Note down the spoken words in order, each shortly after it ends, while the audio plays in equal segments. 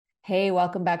Hey,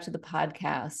 welcome back to the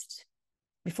podcast.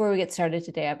 Before we get started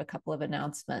today, I have a couple of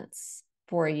announcements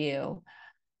for you.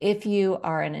 If you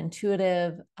are an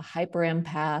intuitive, a hyper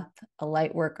empath, a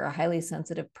light worker, a highly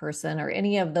sensitive person, or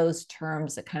any of those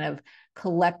terms that kind of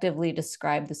collectively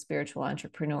describe the spiritual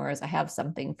entrepreneurs, I have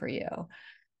something for you.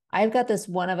 I've got this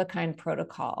one of a kind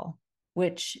protocol,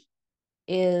 which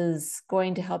is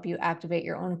going to help you activate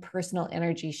your own personal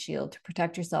energy shield to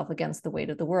protect yourself against the weight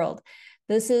of the world.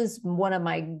 This is one of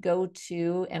my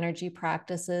go-to energy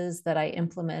practices that I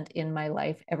implement in my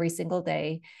life every single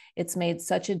day. It's made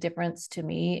such a difference to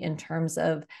me in terms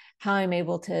of how I'm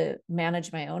able to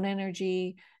manage my own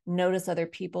energy, notice other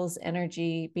people's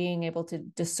energy, being able to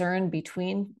discern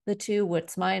between the two,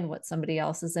 what's mine, what somebody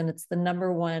else's. And it's the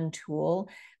number one tool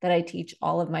that I teach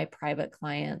all of my private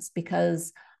clients,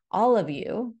 because all of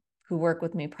you who work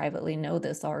with me privately know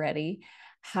this already,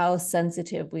 how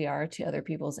sensitive we are to other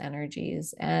people's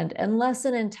energies. And unless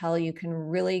and until you can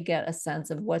really get a sense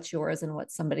of what's yours and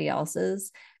what's somebody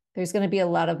else's, there's going to be a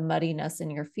lot of muddiness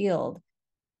in your field.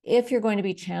 If you're going to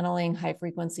be channeling high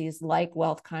frequencies like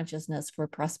wealth consciousness for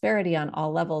prosperity on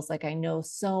all levels, like I know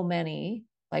so many,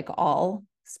 like all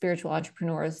spiritual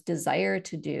entrepreneurs desire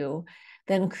to do,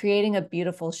 then creating a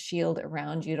beautiful shield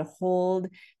around you to hold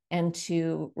and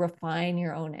to refine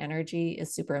your own energy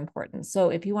is super important. So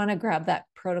if you want to grab that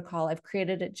protocol, I've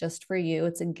created it just for you.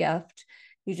 It's a gift.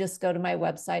 You just go to my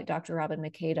website,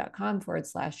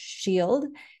 drrobinmckay.com/shield,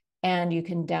 and you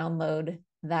can download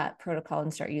that protocol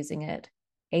and start using it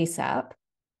ASAP.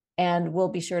 And we'll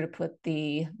be sure to put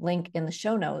the link in the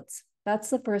show notes. That's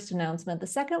the first announcement. The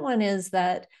second one is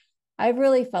that I've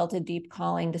really felt a deep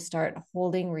calling to start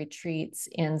holding retreats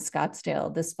in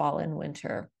Scottsdale this fall and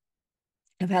winter.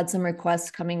 I've had some requests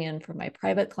coming in from my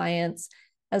private clients,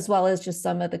 as well as just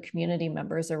some of the community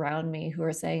members around me who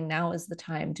are saying now is the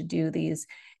time to do these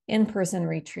in-person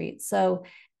retreats. So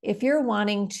if you're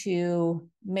wanting to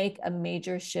make a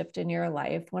major shift in your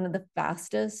life, one of the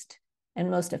fastest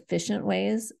and most efficient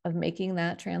ways of making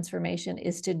that transformation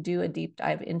is to do a deep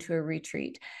dive into a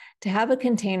retreat. To have a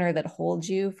container that holds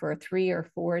you for 3 or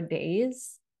 4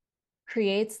 days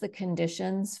creates the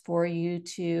conditions for you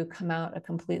to come out a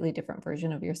completely different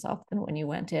version of yourself than when you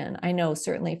went in. I know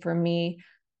certainly for me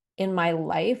in my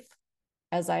life,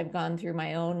 as I've gone through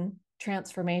my own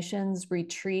transformations,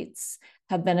 retreats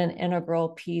have been an integral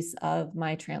piece of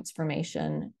my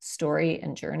transformation story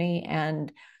and journey.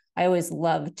 And I always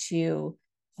love to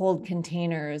hold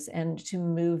containers and to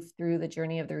move through the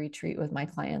journey of the retreat with my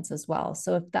clients as well.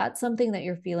 So if that's something that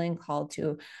you're feeling called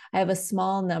to, I have a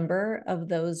small number of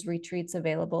those retreats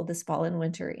available this fall and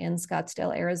winter in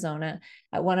Scottsdale, Arizona,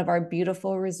 at one of our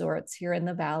beautiful resorts here in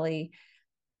the Valley.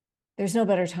 There's no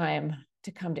better time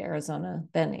to come to Arizona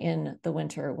than in the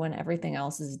winter when everything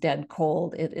else is dead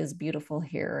cold. It is beautiful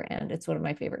here, and it's one of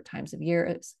my favorite times of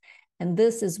years. And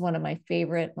this is one of my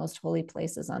favorite, most holy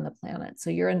places on the planet. So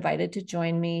you're invited to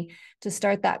join me to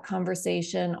start that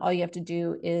conversation. All you have to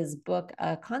do is book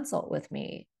a consult with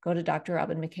me. Go to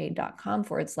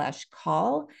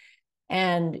drrobinmckay.com/call,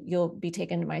 and you'll be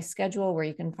taken to my schedule where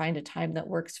you can find a time that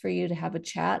works for you to have a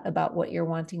chat about what you're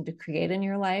wanting to create in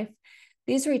your life.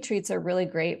 These retreats are really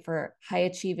great for high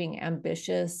achieving,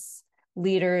 ambitious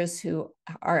leaders who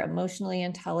are emotionally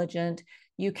intelligent.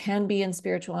 You can be in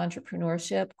spiritual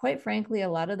entrepreneurship. Quite frankly, a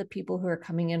lot of the people who are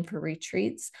coming in for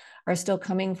retreats are still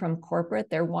coming from corporate.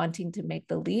 They're wanting to make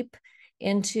the leap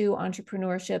into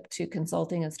entrepreneurship, to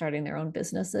consulting and starting their own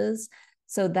businesses.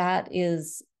 So that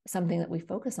is something that we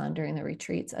focus on during the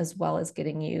retreats, as well as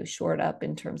getting you shored up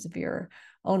in terms of your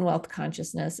own wealth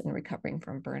consciousness and recovering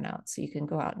from burnout so you can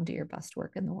go out and do your best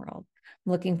work in the world.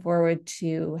 I'm looking forward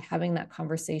to having that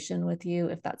conversation with you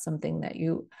if that's something that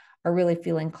you are really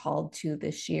feeling called to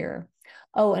this year.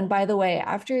 Oh, and by the way,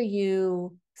 after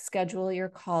you schedule your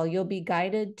call, you'll be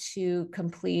guided to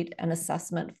complete an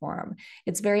assessment form.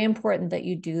 It's very important that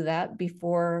you do that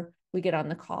before we get on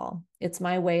the call. It's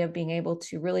my way of being able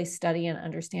to really study and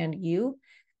understand you,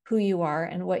 who you are,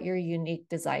 and what your unique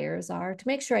desires are to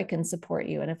make sure I can support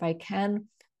you. And if I can,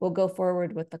 we'll go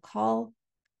forward with the call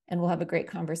and we'll have a great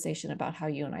conversation about how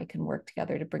you and I can work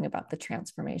together to bring about the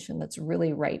transformation that's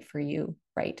really right for you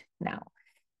right now.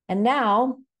 And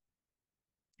now,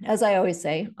 as I always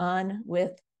say, on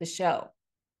with the show.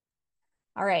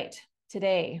 All right,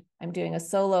 today I'm doing a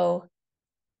solo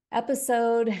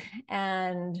episode,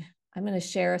 and I'm going to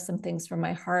share some things from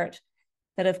my heart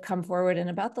that have come forward in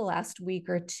about the last week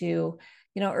or two.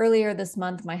 Earlier this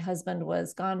month, my husband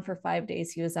was gone for 5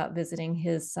 days. He was out visiting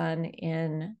his son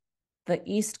in the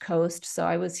East Coast. So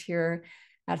I was here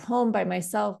at home by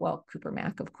myself. Well, Cooper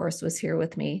Mack, of course, was here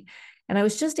with me. And I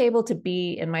was just able to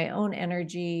be in my own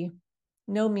energy,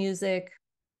 no music,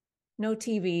 no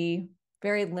TV,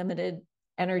 very limited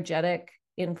energetic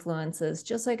influences,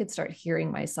 just so I could start hearing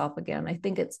myself again. I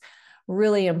think it's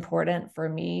really important for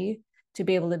me to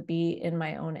be able to be in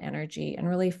my own energy and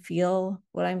really feel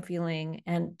what I'm feeling,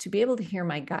 and to be able to hear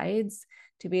my guides,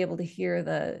 to be able to hear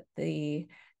the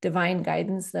divine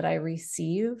guidance that I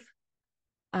receive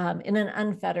in an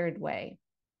unfettered way.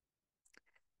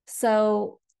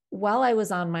 So while I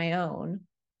was on my own,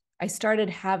 I started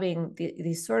having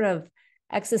these sort of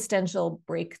existential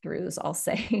breakthroughs, I'll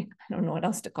say. I don't know what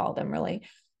else to call them, really,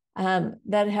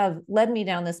 that have led me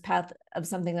down this path of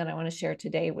something that I want to share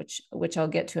today, which I'll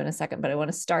get to in a second. But I want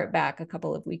to start back a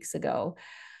couple of weeks ago.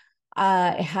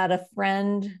 I had a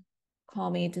friend call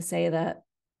me to say that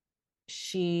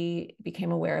she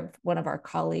became aware of one of our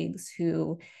colleagues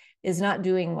who is not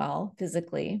doing well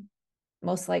physically,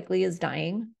 most likely is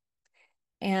dying.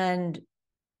 And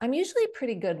I'm usually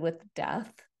pretty good with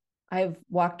death. I've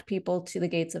walked people to the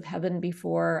gates of heaven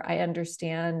before. I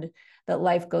understand that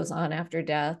life goes on after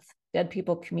death. Dead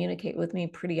people communicate with me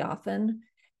pretty often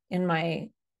in my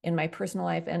personal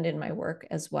life and in my work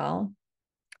as well.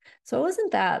 So it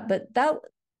wasn't that, but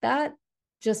that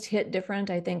just hit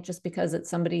different, I think, just because it's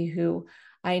somebody who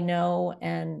I know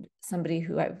and somebody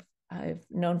who I've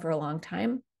known for a long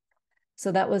time.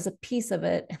 So that was a piece of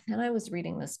it. And then I was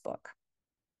reading this book,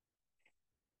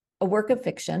 a work of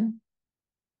fiction.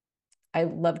 I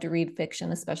love to read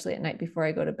fiction, especially at night before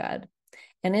I go to bed.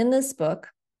 And in this book,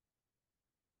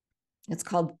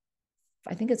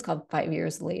 I think it's called 5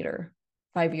 Years Later,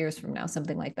 5 years from now,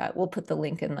 something like that. We'll put the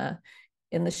link in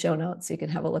the show notes so you can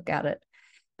have a look at it.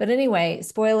 But anyway,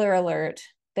 spoiler alert,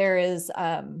 there's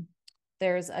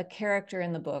a character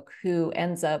in the book who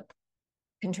ends up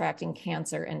contracting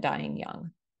cancer and dying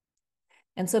young.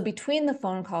 And so between the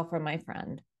phone call from my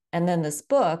friend and then this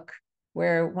book,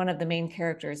 where one of the main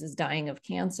characters is dying of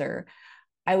cancer,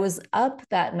 I was up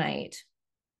that night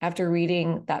after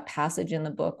reading that passage in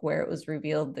the book where it was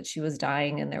revealed that she was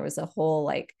dying, and there was a whole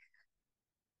like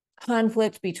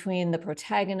conflict between the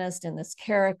protagonist and this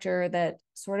character that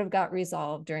sort of got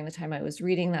resolved during the time I was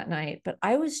reading that night. But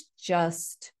I was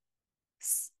just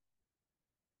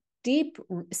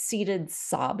deep-seated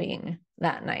sobbing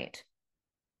that night.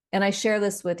 And I share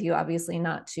this with you, obviously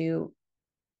not to,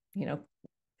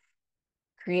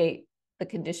 create the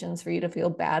conditions for you to feel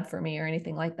bad for me or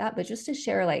anything like that, but just to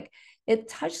share, like, it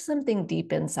touched something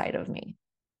deep inside of me.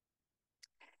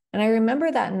 And I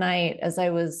remember that night as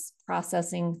I was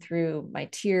processing through my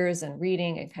tears and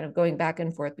reading and kind of going back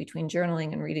and forth between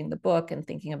journaling and reading the book and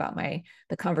thinking about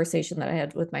the conversation that I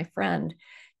had with my friend.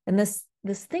 And this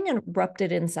thing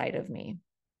erupted inside of me.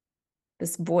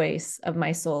 This voice of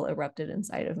my soul erupted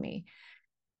inside of me.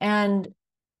 And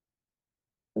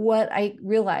what I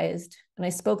realized, and I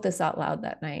spoke this out loud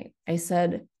that night, I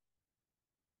said,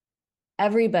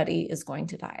 everybody is going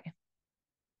to die.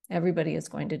 Everybody is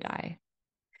going to die.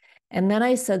 And then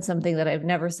I said something that I've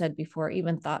never said before,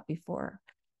 even thought before.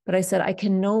 But I said, I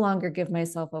can no longer give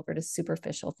myself over to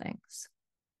superficial things.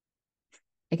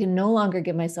 I can no longer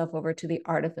give myself over to the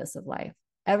artifice of life.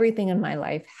 Everything in my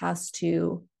life has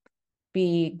to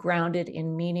be grounded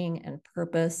in meaning and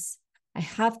purpose. I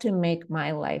have to make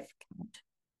my life count.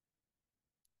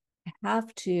 I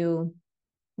have to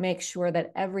make sure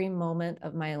that every moment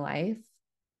of my life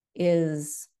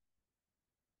is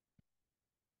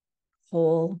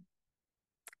whole,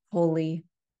 holy,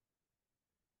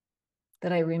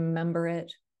 that I remember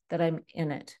it, that I'm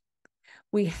in it.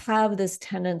 We have this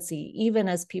tendency, even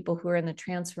as people who are in the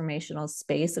transformational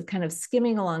space, of kind of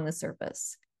skimming along the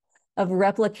surface, of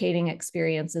replicating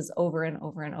experiences over and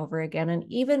over and over again. And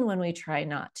even when we try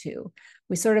not to,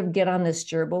 we sort of get on this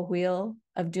gerbil wheel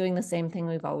of doing the same thing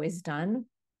we've always done,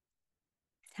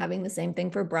 having the same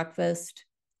thing for breakfast,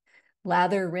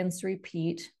 lather, rinse,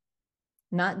 repeat,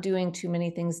 not doing too many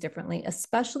things differently,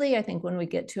 especially I think when we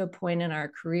get to a point in our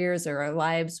careers or our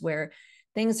lives where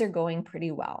things are going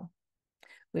pretty well.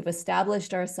 We've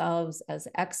established ourselves as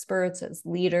experts, as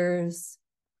leaders.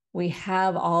 We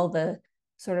have all the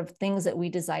sort of things that we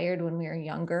desired when we were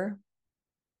younger,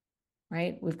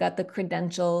 right? We've got the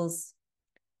credentials,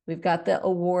 we've got the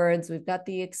awards, we've got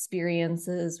the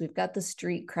experiences, we've got the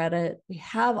street credit. We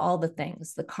have all the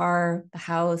things, the car, the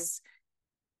house,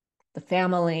 the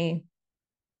family.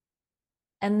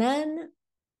 And then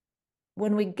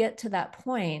when we get to that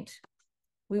point,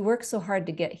 we work so hard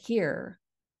to get here.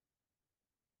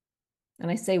 And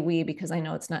I say we because I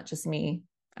know it's not just me.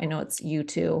 I know it's you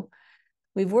too.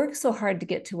 We've worked so hard to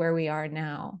get to where we are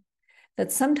now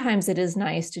that sometimes it is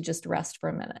nice to just rest for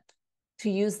a minute, to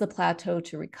use the plateau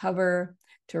to recover,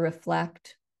 to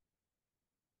reflect,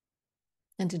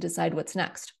 and to decide what's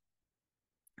next.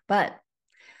 But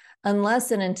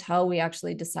unless and until we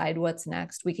actually decide what's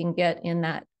next, we can get in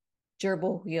that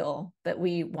gerbil wheel that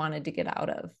we wanted to get out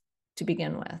of to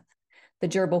begin with. The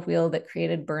gerbil wheel that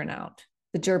created burnout,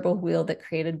 the gerbil wheel that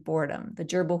created boredom, the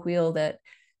gerbil wheel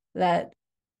that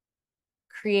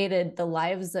created the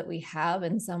lives that we have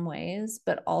in some ways,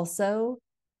 but also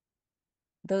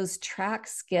those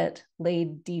tracks get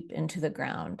laid deep into the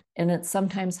ground. And it's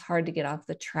sometimes hard to get off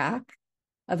the track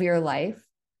of your life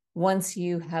once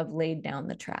you have laid down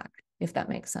the track, if that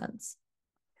makes sense.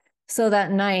 So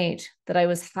that night that I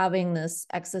was having this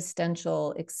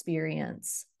existential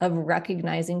experience of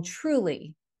recognizing,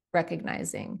 truly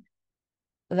recognizing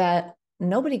that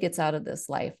nobody gets out of this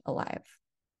life alive.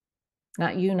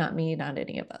 Not you, not me, not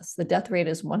any of us. The death rate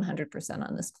is 100%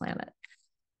 on this planet.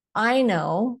 I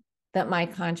know that my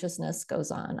consciousness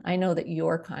goes on. I know that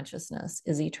your consciousness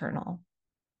is eternal.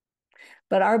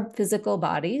 But our physical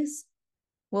bodies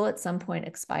will at some point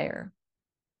expire.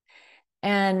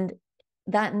 And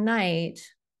that night,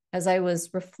 as I was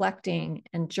reflecting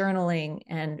and journaling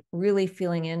and really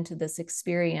feeling into this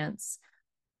experience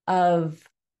of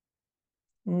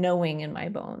knowing in my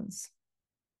bones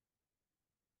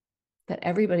that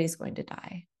everybody's going to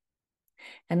die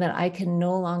and that I can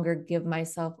no longer give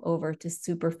myself over to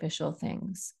superficial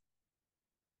things,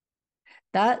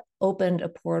 that opened a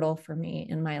portal for me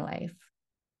in my life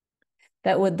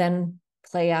that would then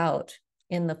play out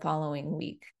in the following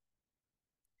week.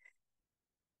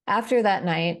 After that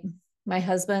night, my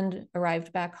husband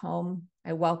arrived back home.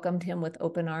 I welcomed him with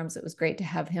open arms. It was great to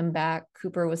have him back.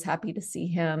 Cooper was happy to see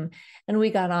him, and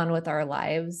we got on with our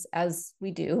lives as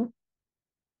we do.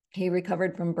 He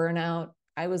recovered from burnout.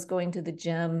 I was going to the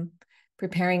gym,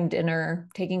 preparing dinner,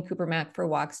 taking Cooper Mac for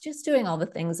walks, just doing all the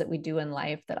things that we do in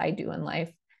life, that I do in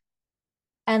life.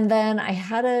 And then I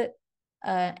had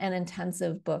an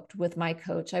intensive booked with my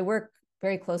coach. I work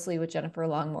very closely with Jennifer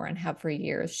Longmore and have for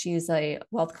years. She's a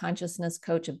wealth consciousness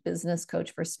coach, a business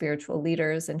coach for spiritual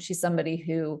leaders. And she's somebody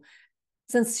who,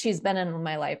 since she's been in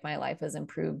my life has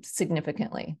improved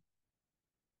significantly.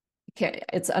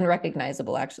 It's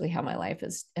unrecognizable, actually, how my life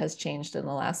has changed in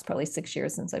the last probably 6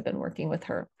 years since I've been working with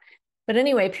her. But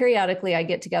anyway, periodically I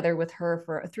get together with her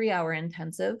for a 3-hour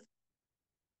intensive.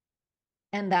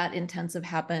 And that intensive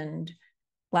happened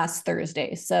last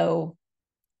Thursday. So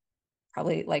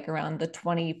probably like around the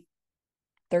 23rd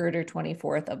or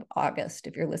 24th of August,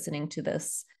 if you're listening to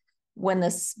this, when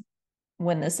this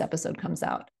episode comes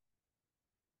out.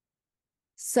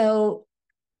 So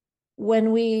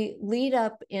when we lead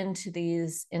up into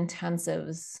these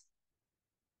intensives,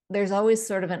 there's always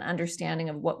sort of an understanding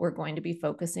of what we're going to be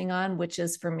focusing on, which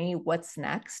is, for me, what's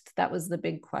next? That was the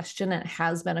big question. It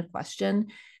has been a question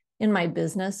in my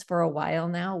business for a while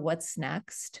now. What's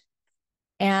next?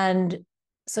 And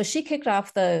so she kicked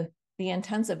off the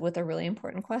intensive with a really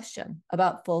important question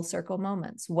about full circle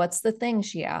moments. What's the thing,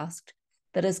 she asked,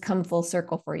 that has come full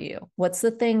circle for you? What's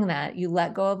the thing that you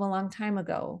let go of a long time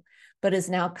ago, but is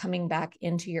now coming back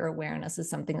into your awareness as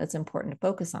something that's important to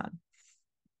focus on?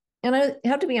 And I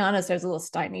have to be honest, I was a little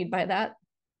stymied by that.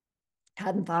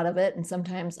 Hadn't thought of it. And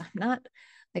sometimes I'm not,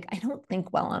 like, I don't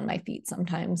think well on my feet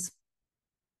sometimes.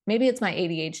 Maybe it's my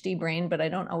ADHD brain, but I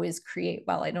don't always create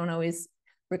well. I don't always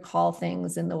recall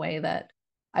things in the way that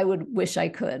I would wish I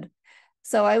could.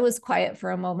 So I was quiet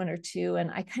for a moment or two, and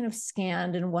I kind of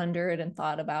scanned and wondered and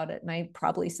thought about it. And I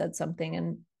probably said something.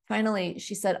 And finally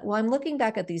she said, well, I'm looking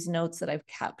back at these notes that I've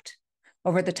kept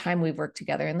over the time we've worked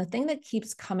together. And the thing that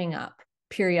keeps coming up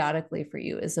periodically for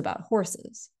you is about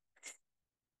horses.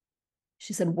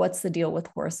 She said, what's the deal with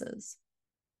horses?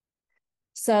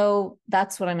 So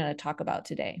that's what I'm going to talk about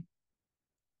today,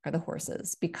 are the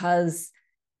horses, because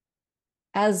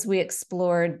as we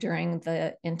explored during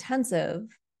the intensive,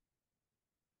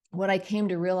 what I came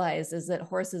to realize is that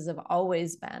horses have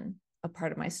always been a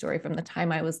part of my story from the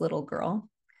time I was a little girl.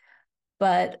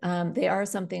 But they are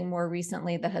something more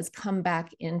recently that has come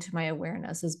back into my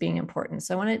awareness as being important.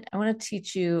 So I want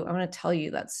to tell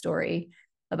you that story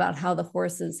about how the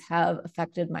horses have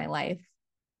affected my life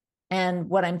and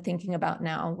what I'm thinking about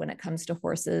now when it comes to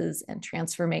horses and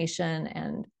transformation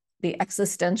and the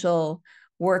existential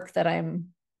work that I'm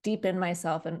deep in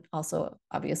myself, and also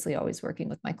obviously always working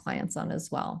with my clients on as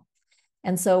well.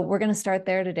 And so we're going to start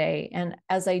there today. And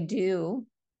as I do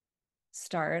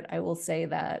start, I will say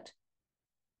that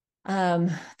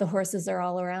the horses are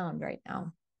all around right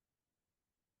now.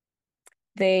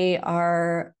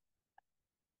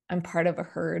 I'm part of a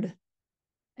herd,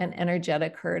 an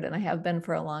energetic herd, and I have been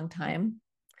for a long time.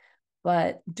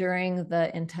 But during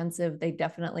the intensive, they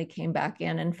definitely came back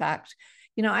in. In fact,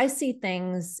 I see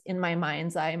things in my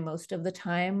mind's eye most of the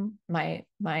time. My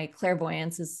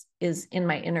clairvoyance is in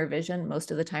my inner vision.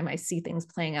 Most of the time I see things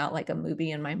playing out like a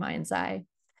movie in my mind's eye.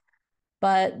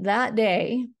 But that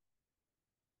day,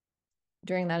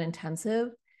 during that intensive,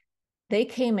 they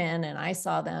came in and I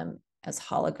saw them as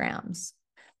holograms.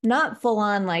 Not full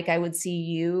on like I would see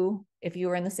you if you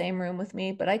were in the same room with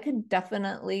me, but I could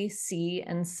definitely see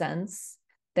and sense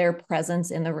their presence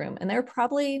in the room. And they're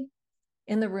probably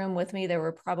in the room with me, there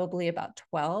were probably about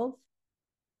 12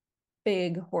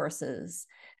 big horses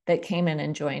that came in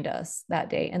and joined us that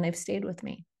day, and they've stayed with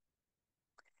me.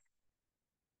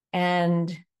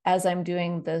 And as I'm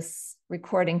doing this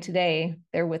recording today,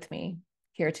 they're with me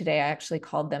here today. I actually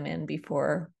called them in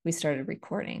before we started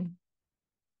recording.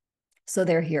 So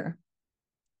they're here.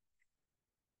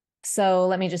 So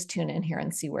let me just tune in here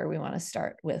and see where we want to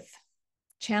start with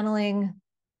channeling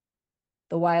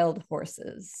the wild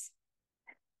horses.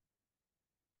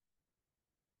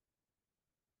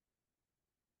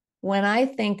 When I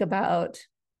think about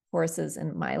horses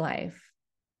in my life,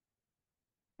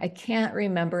 I can't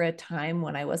remember a time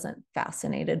when I wasn't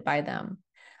fascinated by them.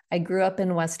 I grew up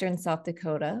in Western South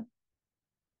Dakota,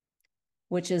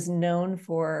 which is known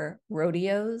for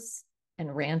rodeos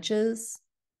and ranches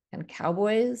and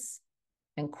cowboys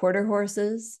and quarter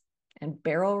horses and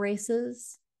barrel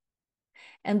races.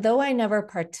 And though I never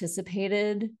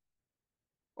participated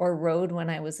or rode when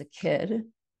I was a kid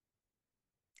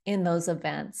in those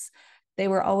events, they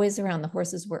were always around. The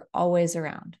horses were always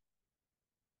around.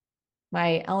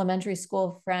 My elementary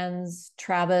school friends,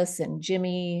 Travis and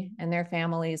Jimmy and their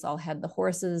families all had the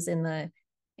horses in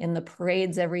the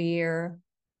parades every year.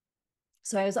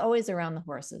 So I was always around the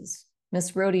horses.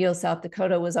 Miss Rodeo South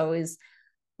Dakota was always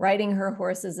riding her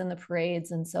horses in the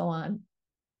parades and so on.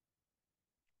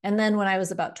 And then when I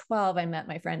was about 12, I met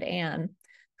my friend Anne,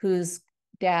 whose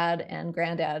dad and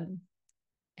granddad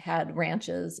had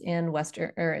ranches in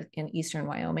eastern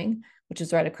Wyoming, which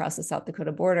is right across the South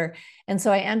Dakota border. And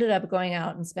so I ended up going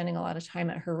out and spending a lot of time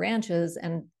at her ranches,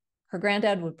 and her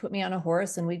granddad would put me on a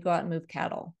horse and we'd go out and move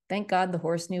cattle. Thank God the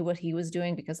horse knew what he was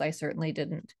doing, because I certainly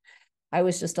didn't. I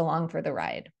was just along for the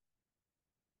ride.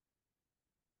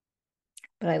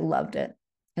 But I loved it.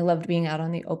 I loved being out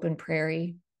on the open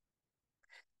prairie.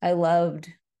 I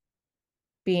loved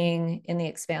being in the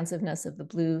expansiveness of the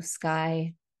blue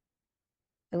sky.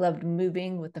 I loved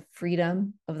moving with the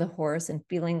freedom of the horse and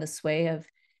feeling the sway of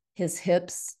his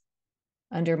hips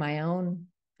under my own.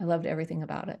 I loved everything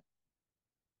about it.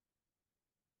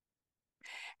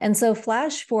 And so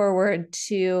flash forward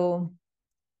to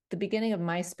the beginning of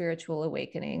my spiritual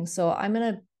awakening. So I'm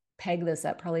going to peg this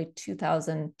at probably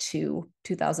 2002,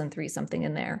 2003, something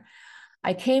in there.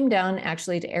 I came down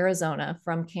actually to Arizona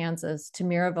from Kansas to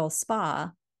Miraval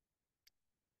Spa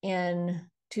in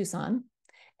Tucson,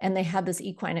 and they had this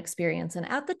equine experience. And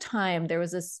at the time, there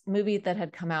was this movie that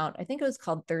had come out. I think it was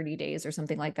called 30 Days or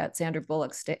something like that. Sandra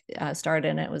Bullock starred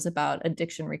in it. It was about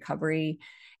addiction recovery.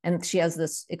 And she has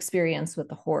this experience with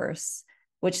the horse,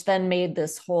 which then made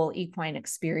this whole equine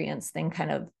experience thing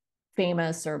kind of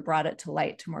famous, or brought it to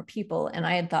light to more people. And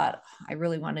I had thought, oh, I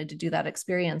really wanted to do that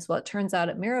experience. Well, it turns out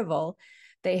at Miraval,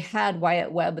 they had Wyatt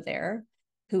Webb there,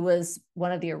 who was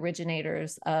one of the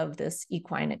originators of this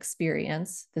equine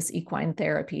experience, this equine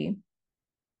therapy.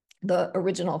 The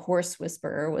original horse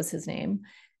whisperer was his name.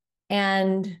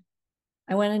 And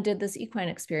I went and did this equine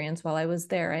experience while I was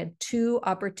there. I had 2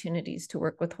 opportunities to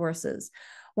work with horses.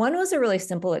 One was a really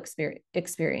simple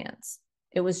experience.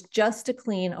 It was just to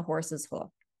clean a horse's hoof.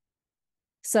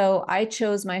 So I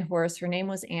chose my horse. Her name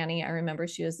was Annie. I remember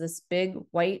she was this big,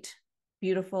 white,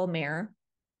 beautiful mare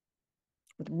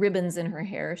with ribbons in her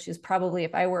hair. She's probably,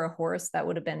 if I were a horse, that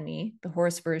would have been me, the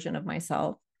horse version of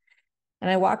myself. And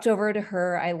I walked over to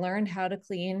her. I learned how to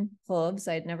clean hooves.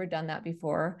 I'd never done that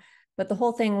before. But the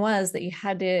whole thing was that you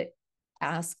had to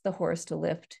ask the horse to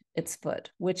lift its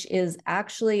foot, which is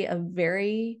actually a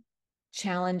very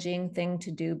challenging thing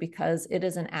to do, because it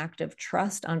is an act of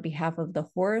trust on behalf of the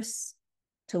horse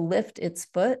to lift its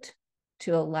foot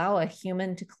to allow a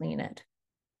human to clean it.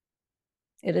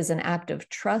 It is an act of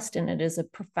trust, and it is a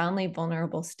profoundly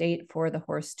vulnerable state for the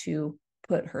horse to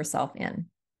put herself in.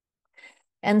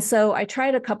 And so I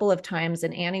tried a couple of times,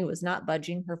 and Annie was not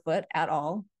budging her foot at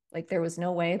all. Like, there was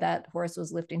no way that horse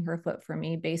was lifting her foot for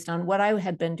me based on what I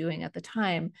had been doing at the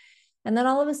time. And then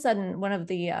all of a sudden, one of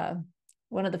the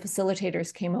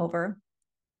facilitators came over,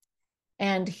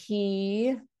 and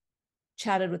he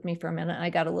chatted with me for a minute.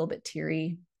 I got a little bit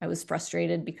teary. I was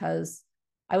frustrated because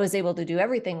I was able to do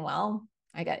everything well.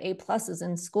 I got A+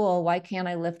 in school. Why can't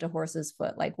I lift a horse's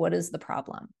foot? Like, what is the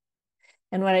problem?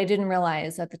 And what I didn't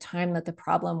realize at the time that the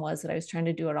problem was that I was trying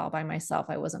to do it all by myself.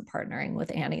 I wasn't partnering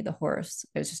with Annie, the horse.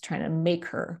 I was just trying to make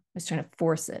her, I was trying to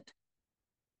force it.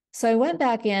 So I went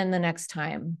back in the next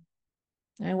time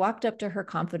and I walked up to her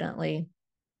confidently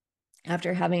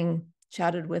after having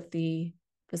chatted with the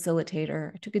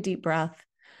facilitator. I took a deep breath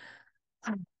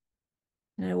and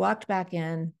I walked back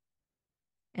in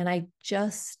and I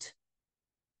just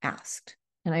asked.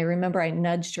 And I remember I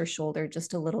nudged her shoulder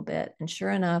just a little bit. And sure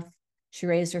enough, she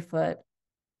raised her foot.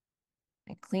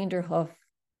 I cleaned her hoof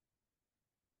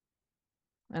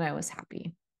and I was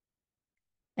happy.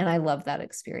 And I loved that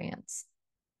experience.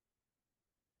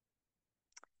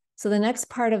 So the next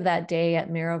part of that day at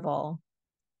Miraval,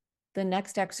 the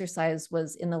next exercise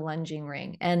was in the lunging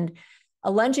ring. And a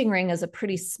lunging ring is a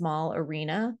pretty small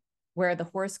arena where the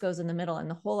horse goes in the middle. And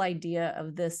the whole idea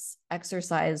of this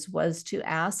exercise was to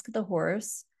ask the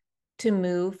horse to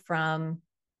move from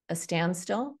a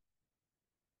standstill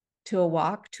to a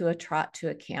walk, to a trot, to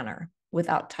a canter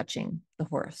without touching the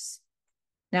horse.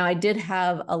 Now, I did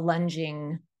have a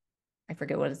lunging, I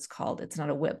forget what it's called. It's not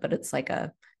a whip, but it's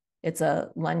a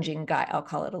lunging guide. I'll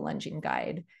call it a lunging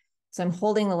guide. So I'm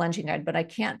holding the lunging guide, but I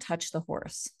can't touch the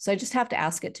horse. So I just have to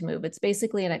ask it to move. It's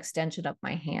basically an extension of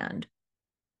my hand.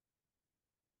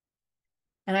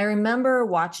 And I remember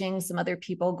watching some other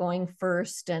people going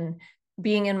first and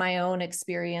being in my own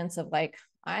experience of like,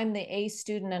 I'm the A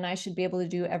student and I should be able to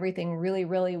do everything really,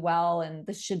 really well. And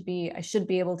I should be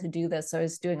able to do this. So I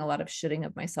was doing a lot of shooting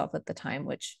of myself at the time,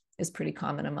 which is pretty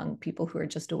common among people who are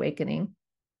just awakening.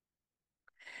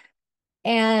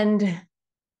 And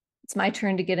it's my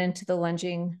turn to get into the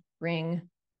lunging ring.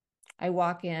 I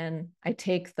walk in, I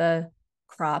take the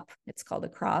crop, it's called a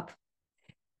crop,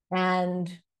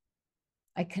 and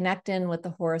I connect in with the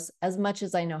horse as much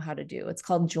as I know how to do. It's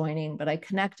called joining, but I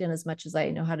connect in as much as I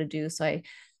know how to do. So I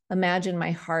imagine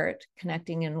my heart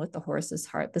connecting in with the horse's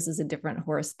heart. This is a different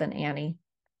horse than Annie.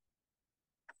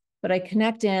 But I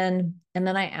connect in and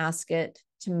then I ask it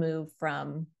to move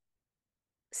from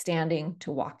standing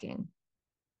to walking.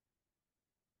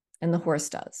 And the horse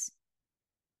does.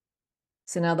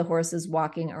 So now the horse is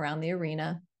walking around the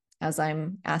arena as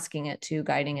I'm asking it to,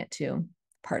 guiding it to,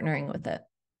 partnering with it.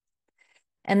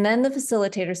 And then the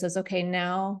facilitator says, okay,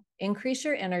 now increase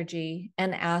your energy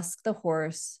and ask the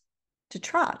horse to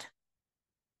trot.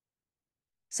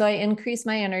 So I increase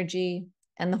my energy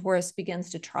and the horse begins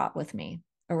to trot with me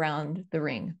around the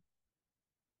ring.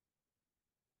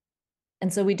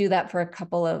 And so we do that for a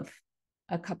couple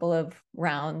of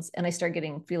rounds and I start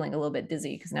feeling a little bit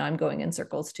dizzy because now I'm going in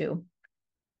circles too.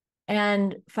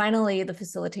 And finally, the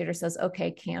facilitator says,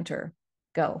 okay, canter,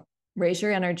 go. Raise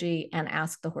your energy and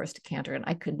ask the horse to canter. And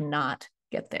I could not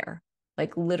get there.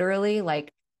 Like literally,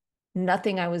 like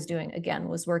nothing I was doing again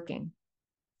was working.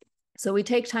 So we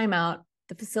take time out.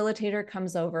 The facilitator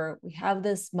comes over. We have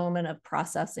this moment of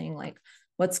processing, like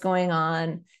what's going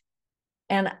on.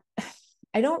 And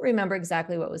I don't remember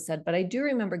exactly what was said, but I do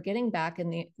remember getting back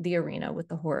in the arena with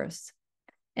the horse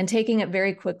and taking it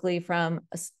very quickly from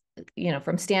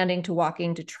standing to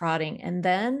walking to trotting. And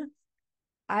then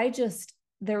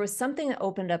there was something that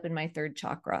opened up in my third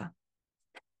chakra,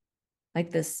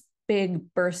 like this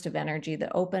big burst of energy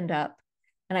that opened up.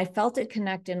 And I felt it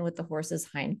connect in with the horse's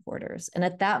hindquarters. And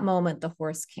at that moment, the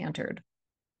horse cantered.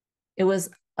 It was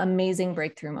an amazing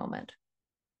breakthrough moment.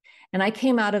 And I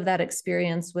came out of that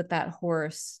experience with that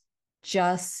horse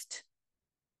just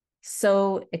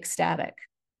so ecstatic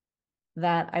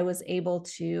that I was able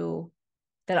to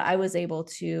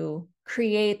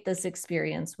create this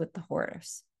experience with the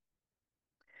horse.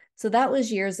 So that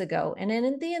was years ago. And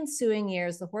in the ensuing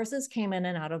years, the horses came in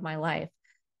and out of my life.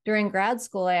 During grad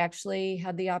school, I actually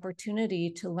had the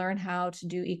opportunity to learn how to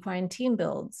do equine team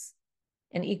builds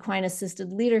and equine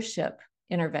assisted leadership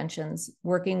interventions,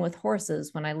 working with horses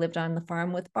when I lived on the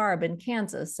farm with Barb in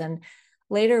Kansas. And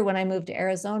later, when I moved to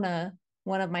Arizona,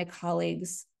 one of my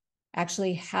colleagues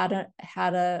actually had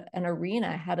an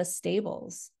arena, had a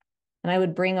stables. And I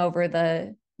would bring over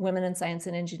the women in science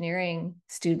and engineering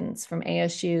students from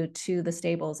ASU to the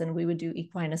stables, and we would do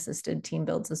equine assisted team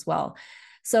builds as well.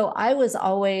 So I was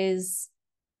always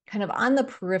kind of on the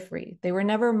periphery. They were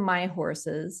never my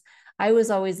horses. I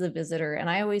was always the visitor. And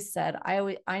I always said,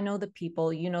 I know the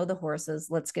people, you know the horses,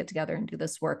 let's get together and do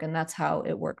this work. And that's how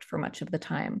it worked for much of the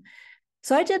time.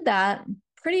 So I did that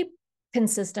pretty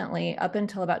consistently up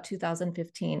until about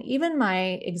 2015. Even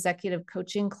my executive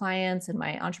coaching clients and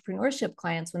my entrepreneurship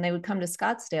clients, when they would come to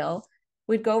Scottsdale,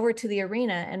 we'd go over to the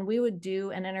arena and we would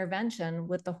do an intervention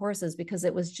with the horses because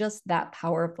it was just that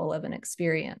powerful of an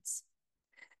experience.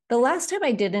 The last time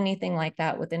I did anything like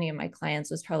that with any of my clients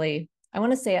was probably I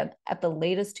want to say at the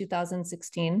latest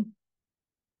 2016.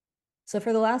 So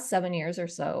for the last 7 years or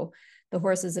so, the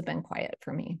horses have been quiet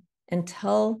for me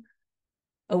until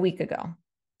a week ago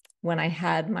when I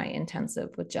had my intensive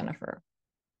with Jennifer.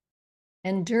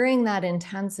 And during that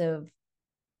intensive,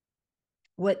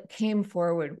 what came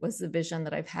forward was the vision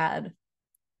that I've had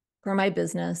for my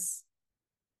business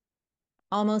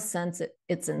almost since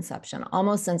its inception,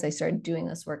 almost since I started doing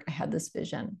this work. I had this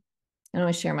vision. And I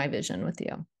want to share my vision with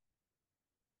you.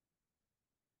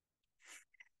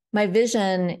 My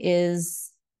vision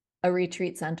is a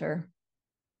retreat center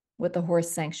with a horse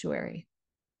sanctuary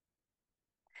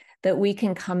that we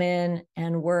can come in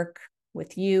and work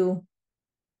with you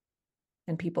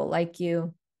and people like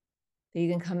you, that you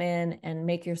can come in and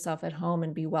make yourself at home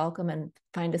and be welcome and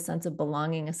find a sense of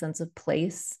belonging, a sense of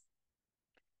place.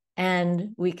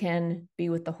 And we can be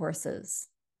with the horses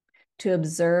to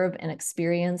observe and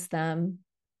experience them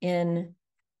in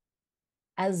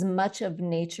as much of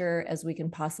nature as we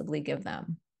can possibly give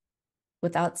them,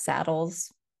 without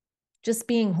saddles, just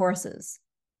being horses.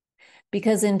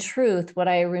 Because in truth, what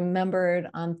I remembered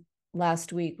on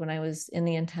last week when I was in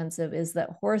the intensive is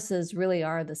that horses really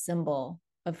are the symbol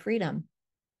of freedom,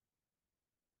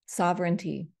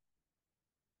 sovereignty,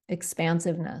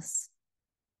 expansiveness.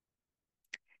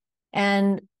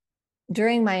 And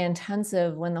during my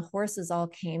intensive, when the horses all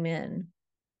came in,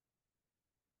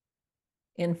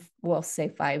 we'll say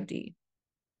 5D,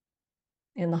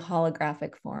 in the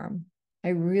holographic form, I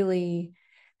really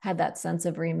had that sense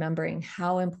of remembering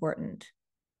how important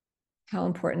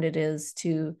it is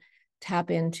to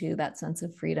tap into that sense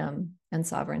of freedom and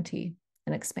sovereignty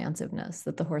and expansiveness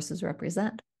that the horses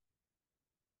represent.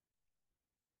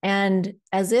 And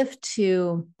as if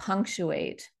to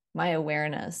punctuate my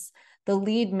awareness, the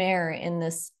lead mare in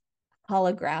this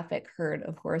holographic herd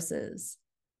of horses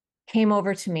came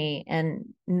over to me and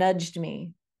nudged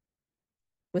me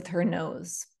with her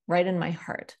nose right in my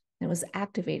heart. It was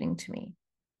activating to me.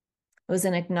 It was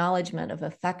an acknowledgement of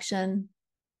affection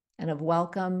and of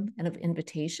welcome and of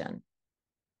invitation.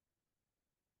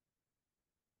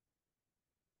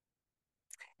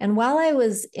 And while I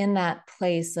was in that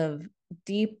place of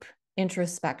deep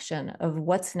introspection of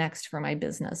what's next for my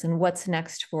business and what's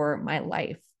next for my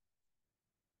life,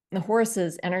 the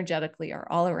horses energetically are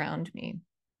all around me.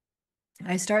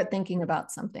 I start thinking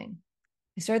about something.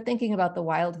 I start thinking about the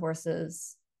wild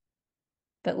horses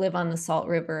that live on the Salt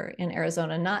River in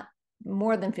Arizona, not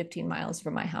more than 15 miles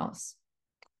from my house.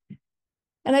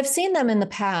 And I've seen them in the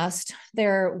past.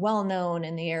 They're well known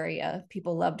in the area.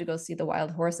 People love to go see the wild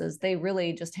horses. They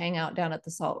really just hang out down at the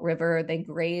Salt River. They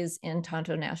graze in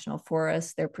Tonto National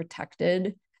Forest. They're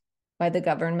protected by the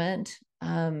government.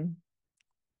 And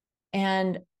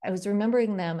I was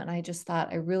remembering them and I just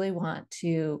thought, I really want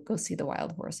to go see the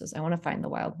wild horses. I want to find the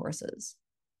wild horses.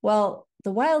 Well,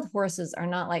 the wild horses are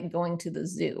not like going to the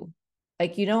zoo.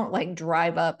 Like you don't like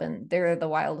drive up and there are the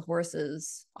wild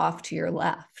horses off to your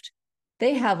left.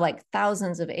 They have like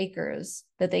thousands of acres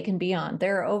that they can be on.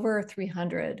 There are over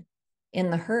 300 in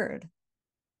the herd.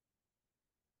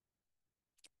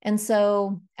 And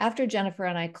so after Jennifer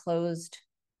and I closed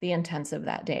the intensive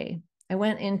that day, I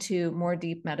went into more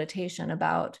deep meditation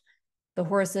about the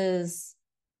horses.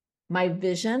 My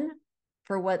vision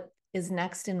for what is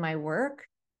next in my work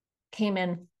came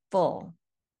in full.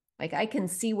 Like I can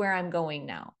see where I'm going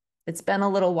now. It's been a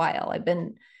little while. I've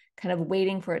been kind of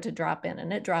waiting for it to drop in,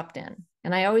 and it dropped in.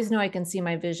 And I always know I can see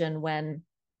my vision when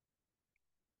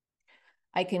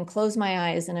I can close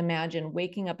my eyes and imagine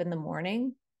waking up in the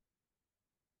morning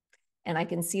and I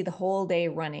can see the whole day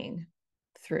running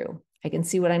through. I can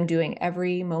see what I'm doing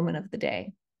every moment of the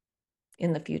day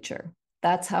in the future.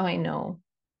 That's how I know.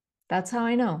 That's how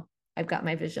I know I've got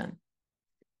my vision.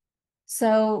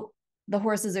 So the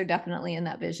horses are definitely in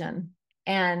that vision.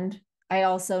 And I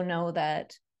also know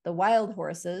that the wild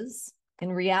horses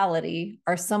in reality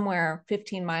are somewhere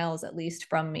 15 miles at least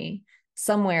from me,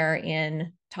 somewhere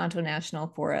in Tonto National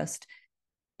Forest.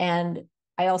 And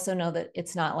I also know that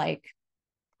it's not like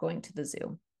going to the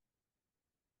zoo.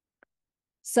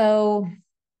 So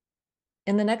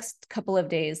in the next couple of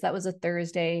days, that was a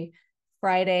Thursday,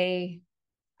 Friday,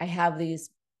 I have these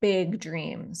big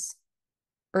dreams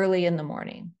early in the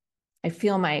morning. I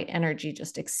feel my energy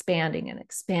just expanding and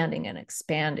expanding and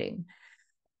expanding.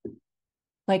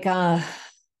 Like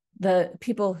the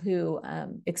people who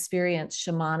experience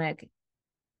shamanic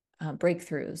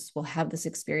breakthroughs will have this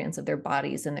experience of their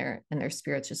bodies and their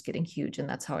spirits just getting huge. And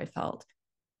that's how I felt.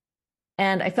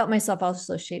 And I felt myself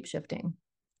also shape-shifting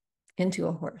into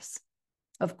a horse,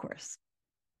 of course.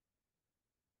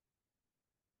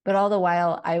 But all the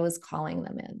while I was calling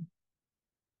them in.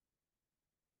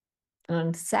 And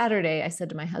on Saturday, I said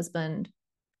to my husband,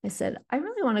 I said, I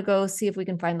really want to go see if we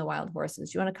can find the wild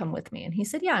horses. Do you want to come with me? And he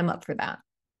said, yeah, I'm up for that.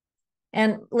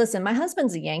 And listen, my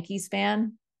husband's a Yankees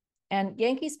fan, and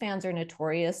Yankees fans are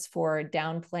notorious for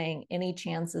downplaying any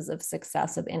chances of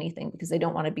success of anything because they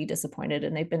don't want to be disappointed.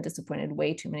 And they've been disappointed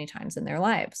way too many times in their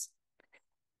lives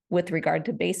with regard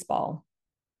to baseball.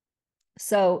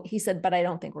 So he said, but I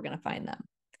don't think we're going to find them.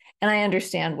 And I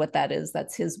understand what that is.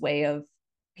 That's his way of,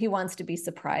 he wants to be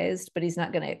surprised, but he's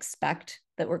not going to expect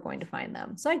that we're going to find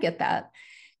them. So I get that.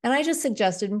 And I just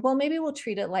suggested, well, maybe we'll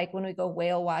treat it like when we go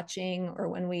whale watching or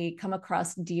when we come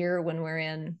across deer when we're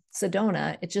in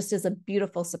Sedona. It just is a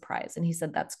beautiful surprise. And he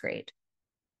said, that's great.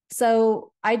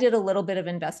 So I did a little bit of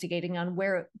investigating on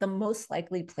where the most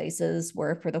likely places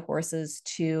were for the horses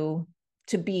to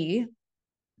be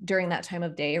during that time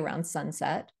of day around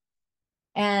sunset.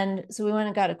 And so we went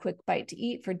and got a quick bite to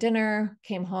eat for dinner,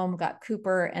 came home, got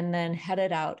Cooper, and then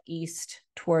headed out east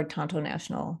toward Tonto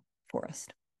National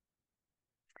Forest.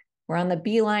 We're on the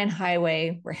Beeline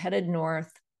Highway. We're headed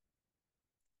north.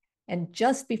 And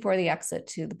just before the exit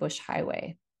to the Bush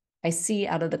Highway, I see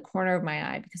out of the corner of my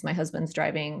eye, because my husband's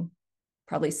driving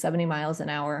probably 70 miles an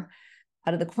hour,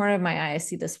 out of the corner of my eye, I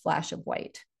see this flash of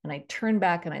white. And I turn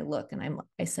back and I look and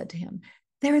I said to him,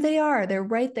 there they are. They're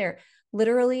right there.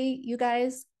 Literally, you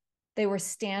guys, they were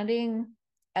standing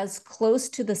as close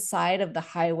to the side of the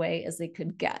highway as they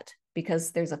could get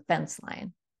because there's a fence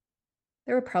line.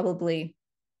 There were probably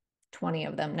 20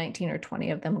 of them, 19 or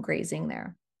 20 of them grazing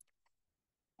there.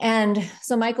 And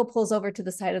so Michael pulls over to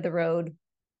the side of the road.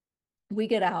 We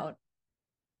get out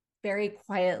very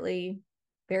quietly,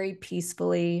 very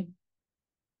peacefully,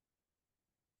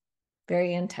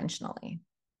 very intentionally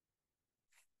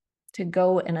to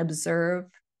go and observe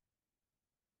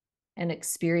and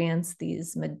experience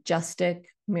these majestic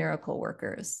miracle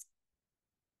workers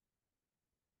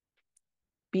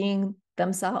being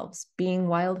themselves, being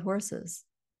wild horses.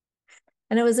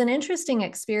 And it was an interesting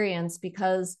experience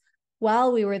because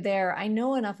while we were there, I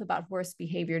know enough about horse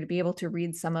behavior to be able to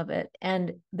read some of it.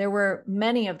 And there were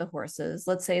many of the horses,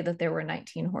 let's say that there were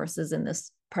 19 horses in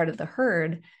this part of the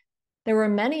herd. There were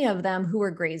many of them who were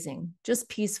grazing just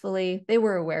peacefully. They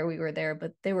were aware we were there,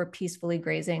 but they were peacefully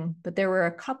grazing. But there were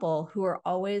a couple who were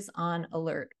always on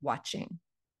alert watching.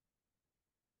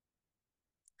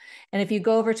 And if you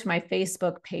go over to my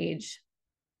Facebook page,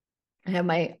 I have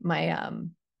my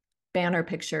banner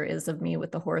picture is of me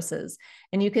with the horses.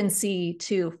 And you can see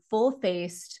two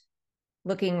full-faced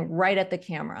looking right at the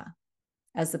camera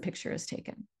as the picture is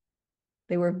taken.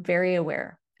 They were very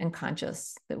aware and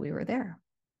conscious that we were there,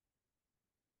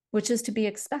 which is to be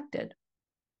expected.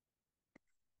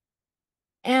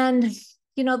 And,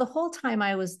 you know, the whole time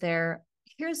I was there,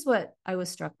 here's what I was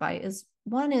struck by is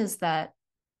one is that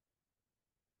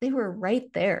they were right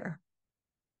there.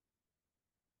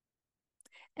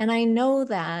 And I know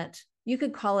that you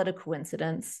could call it a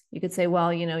coincidence. You could say,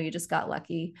 well, you know, you just got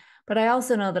lucky. But I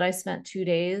also know that I spent 2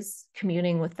 days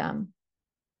communing with them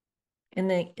in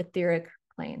the etheric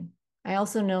plane. I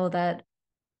also know that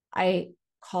I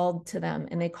called to them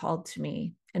and they called to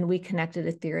me and we connected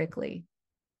etherically.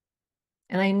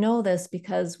 And I know this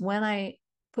because when I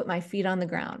put my feet on the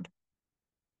ground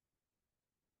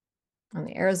on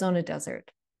the Arizona desert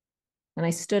and I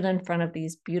stood in front of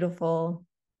these beautiful,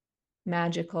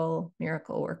 magical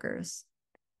miracle workers,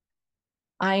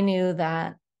 I knew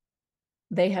that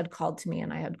they had called to me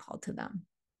and I had called to them.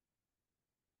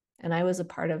 And I was a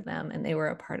part of them and they were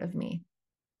a part of me.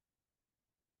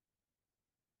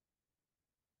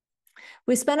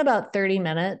 We spent about 30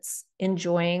 minutes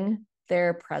enjoying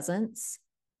their presence.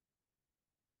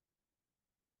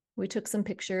 We took some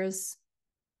pictures.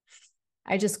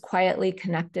 I just quietly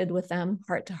connected with them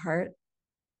heart to heart,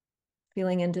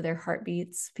 feeling into their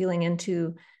heartbeats, feeling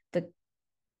into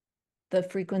the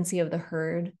frequency of the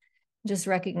herd, just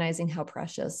recognizing how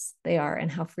precious they are and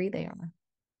how free they are.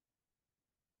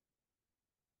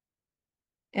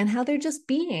 And how they're just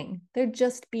being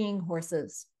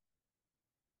horses.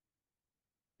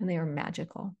 And they are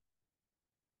magical.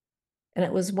 And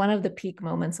it was one of the peak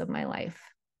moments of my life.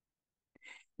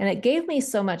 And it gave me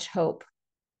so much hope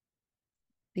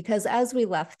because as we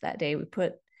left that day, we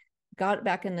got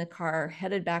back in the car,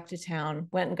 headed back to town,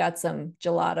 went and got some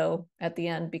gelato at the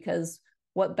end because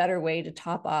what better way to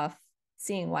top off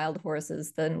seeing wild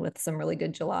horses than with some really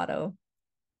good gelato.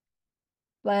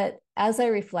 But as I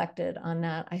reflected on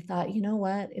that, I thought, you know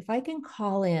what? If I can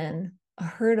call in a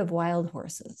herd of wild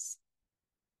horses,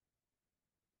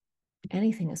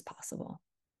 anything is possible.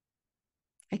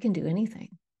 I can do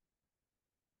anything.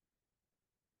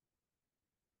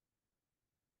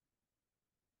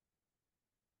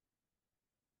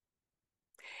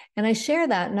 And I share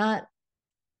that not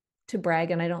to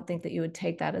brag, and I don't think that you would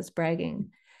take that as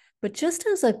bragging, but just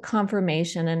as a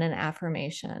confirmation and an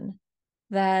affirmation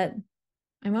that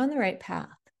I'm on the right path.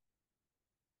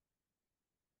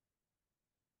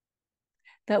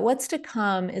 That what's to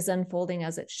come is unfolding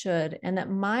as it should, and that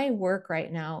my work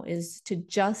right now is to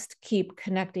just keep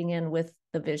connecting in with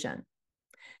the vision,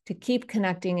 to keep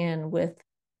connecting in with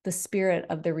the spirit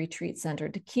of the retreat center,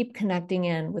 to keep connecting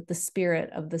in with the spirit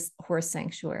of this horse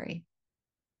sanctuary.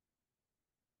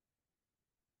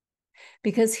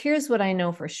 Because here's what I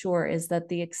know for sure is that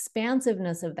the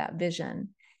expansiveness of that vision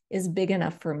is big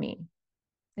enough for me.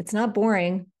 It's not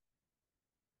boring,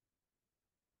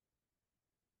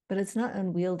 but it's not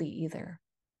unwieldy either.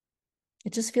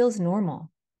 It just feels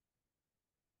normal.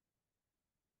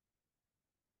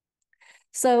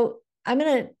 So I'm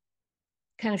going to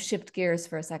kind of shift gears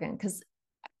for a second, because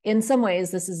in some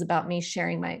ways, this is about me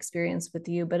sharing my experience with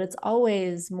you, but it's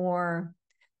always more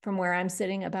from where I'm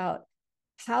sitting about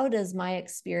how does my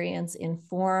experience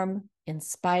inform,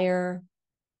 inspire,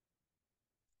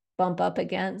 bump up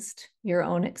against your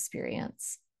own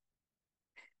experience?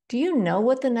 Do you know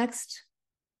what the next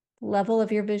level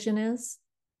of your vision is?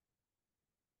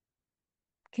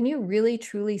 Can you really,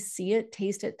 truly see it,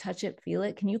 taste it, touch it, feel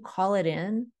it? Can you call it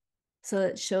in so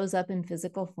it shows up in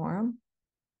physical form?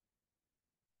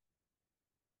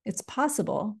 It's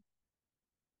possible.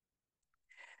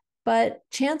 But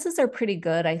chances are pretty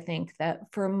good, I think,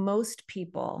 that for most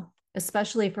people,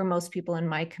 especially for most people in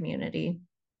my community,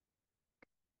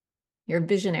 you're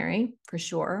visionary for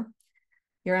sure.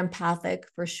 You're empathic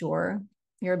for sure.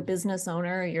 You're a business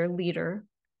owner, you're a leader.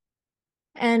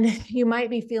 And you might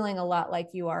be feeling a lot like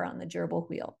you are on the gerbil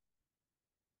wheel.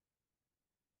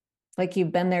 Like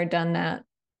you've been there, done that,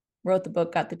 wrote the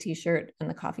book, got the t-shirt and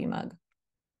the coffee mug.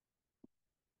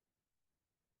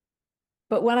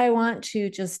 But what I want to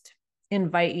just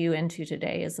invite you into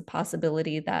today is the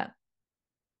possibility that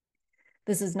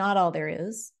this is not all there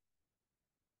is.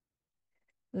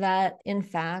 That in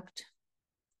fact,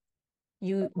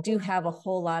 you do have a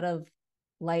whole lot of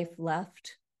life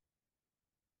left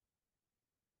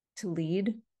to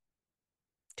lead,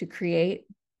 to create,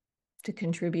 to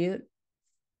contribute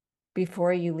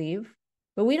before you leave.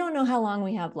 But we don't know how long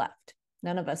we have left.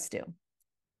 None of us do.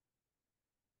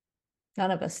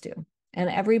 None of us do. And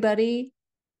everybody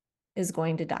is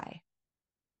going to die.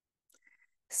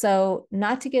 So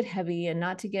not to get heavy and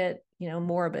not to get,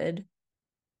 morbid,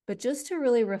 but just to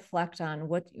really reflect on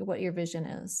what your vision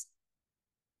is.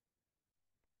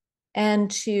 And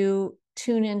to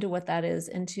tune into what that is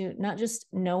and to not just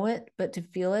know it, but to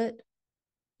feel it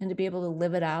and to be able to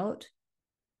live it out.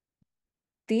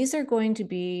 These are going to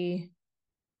be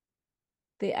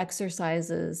the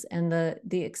exercises and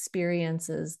the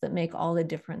experiences that make all the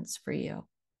difference for you,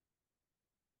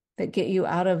 that get you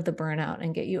out of the burnout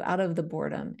and get you out of the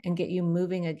boredom and get you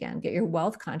moving again, get your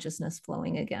wealth consciousness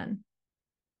flowing again.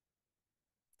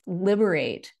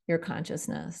 Liberate your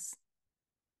consciousness.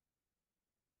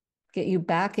 Get you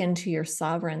back into your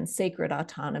sovereign, sacred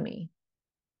autonomy.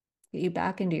 Get you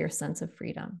back into your sense of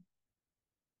freedom,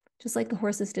 just like the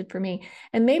horses did for me.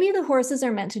 And maybe the horses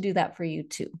are meant to do that for you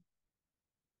too.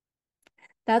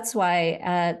 That's why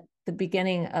at the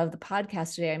beginning of the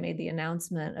podcast today, I made the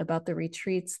announcement about the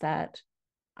retreats that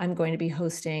I'm going to be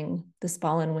hosting this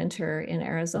fall and winter in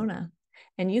Arizona.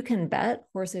 And you can bet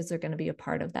horses are going to be a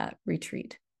part of that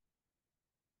retreat.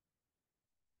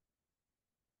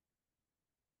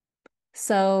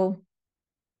 So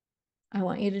I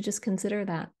want you to just consider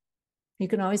that. You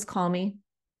can always call me,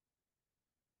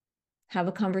 have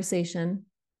a conversation,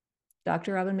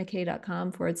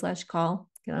 drrobinmckay.com/call,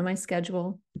 get on my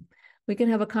schedule. We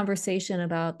can have a conversation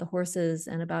about the horses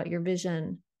and about your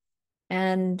vision.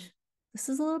 And this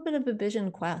is a little bit of a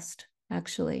vision quest,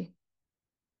 actually.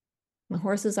 The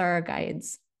horses are our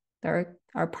guides. They're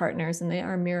our partners, and they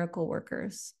are miracle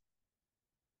workers.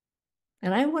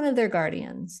 And I'm one of their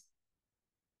guardians.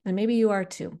 And maybe you are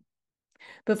too.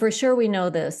 But for sure, we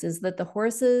know this, is that the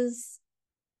horses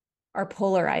are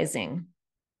polarizing.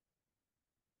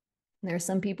 There are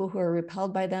some people who are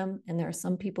repelled by them, and there are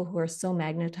some people who are so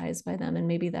magnetized by them. And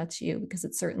maybe that's you, because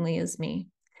it certainly is me.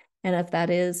 And if that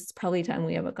is, it's probably time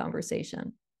we have a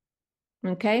conversation.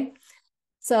 Okay?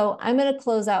 So I'm going to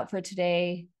close out for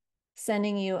today,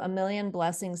 sending you a million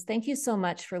blessings. Thank you so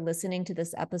much for listening to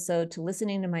this episode, to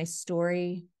listening to my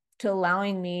story, to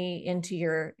allowing me into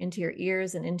your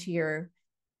ears and into your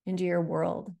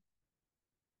world.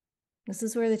 This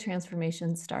is where the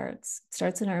transformation starts. It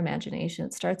starts in our imagination.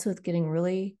 It starts with getting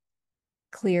really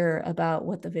clear about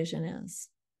what the vision is,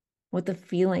 what the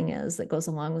feeling is that goes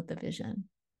along with the vision.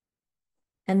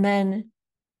 And then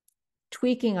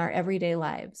tweaking our everyday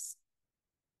lives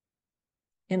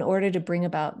in order to bring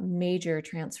about major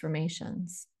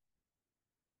transformations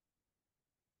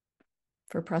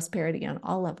for prosperity on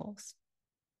all levels.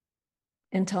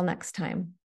 Until next time.